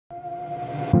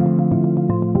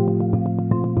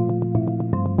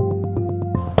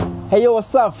Hey, yo,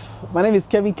 what's up? My name is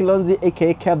Kevin Kilonzi,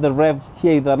 aka Kev the Rev,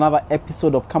 here with another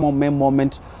episode of Come On Man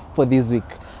Moment for this week.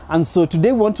 And so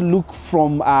today we want to look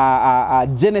from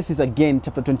Genesis again,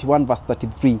 chapter 21, verse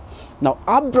 33. Now,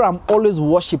 Abraham always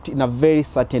worshipped in a very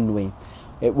certain way.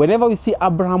 Whenever we see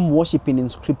Abraham worshiping in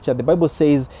scripture, the Bible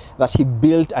says that he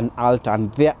built an altar,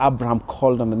 and there Abraham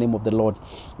called on the name of the Lord.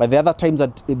 But the other times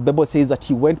that the Bible says that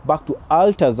he went back to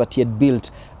altars that he had built,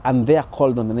 and there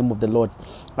called on the name of the Lord.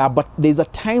 But there's a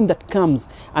time that comes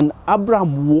and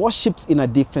Abraham worships in a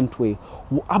different way.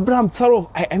 Abraham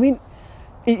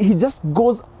he just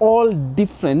goes all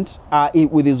different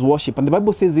with his worship. And the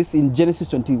Bible says this in Genesis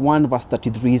 21 verse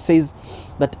 33. He says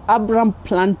that Abraham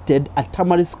planted a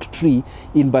tamarisk tree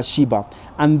in Beersheba,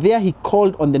 and there he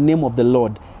called on the name of the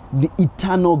Lord, the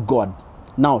eternal God.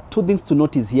 Now, two things to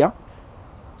notice here.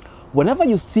 Whenever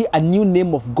you see a new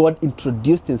name of God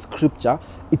introduced in scripture,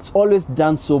 it's always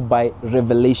done so by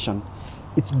revelation.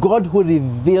 It's God who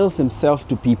reveals himself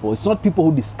to people. It's not people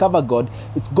who discover God.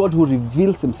 It's God who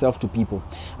reveals himself to people.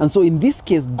 And so in this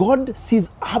case, God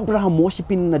sees Abraham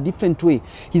worshiping in a different way.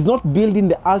 He's not building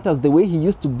the altars the way he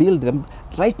used to build them.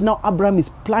 Right now, Abraham is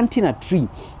planting a tree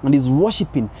and is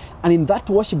worshiping. And in that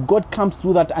worship, God comes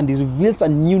through that and he reveals a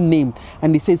new name.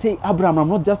 And he says, hey, Abraham, I'm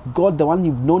not just God, the one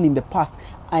you've known in the past.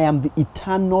 I am the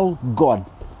eternal God.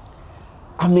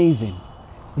 Amazing.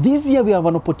 This year we have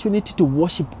an opportunity to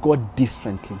worship God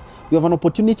differently. We have an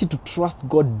opportunity to trust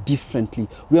God differently.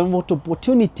 We have an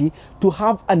opportunity to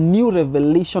have a new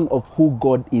revelation of who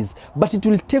God is. But it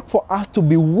will take for us to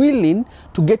be willing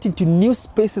to get into new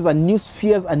spaces and new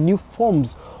spheres and new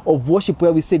forms of worship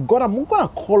where we say, God, I'm going to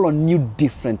call on you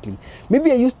differently.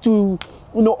 Maybe I used to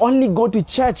only go to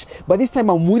church, but this time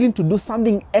I'm willing to do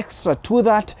something extra to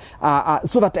that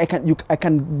so that I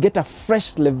can get a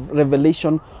fresh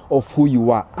revelation of who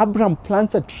you are. Abraham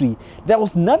plants a tree. There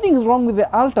was nothing wrong with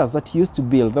the altars that he used to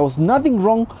build. There was nothing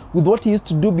wrong with what he used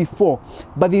to do before.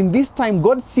 But in this time,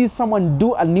 God sees someone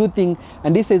do a new thing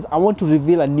and he says, I want to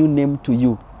reveal a new name to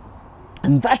you.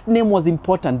 And that name was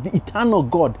important, the eternal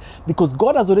God, because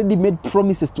God has already made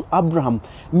promises to Abraham.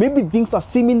 Maybe things are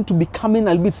seeming to be coming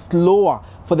a little bit slower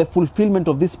for the fulfillment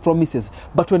of these promises.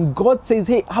 But when God says,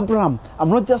 hey, Abraham, I'm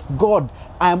not just God,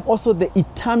 I am also the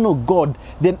eternal God,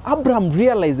 then Abraham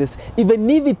realizes, even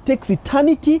if it takes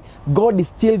eternity, God is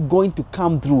still going to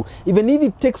come through. Even if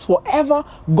it takes forever,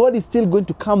 God is still going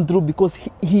to come through because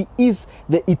he is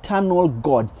the eternal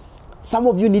God. Some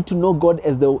of you need to know God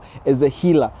as the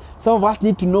healer. Some of us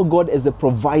need to know God as a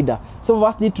provider. Some of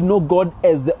us need to know God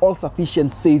as the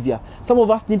all-sufficient Savior. Some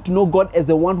of us need to know God as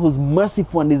the one who's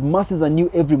merciful and his mercies are new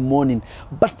every morning.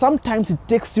 But sometimes it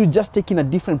takes you just taking a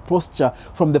different posture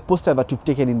from the posture that you've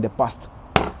taken in the past.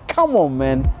 Come on,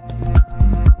 man.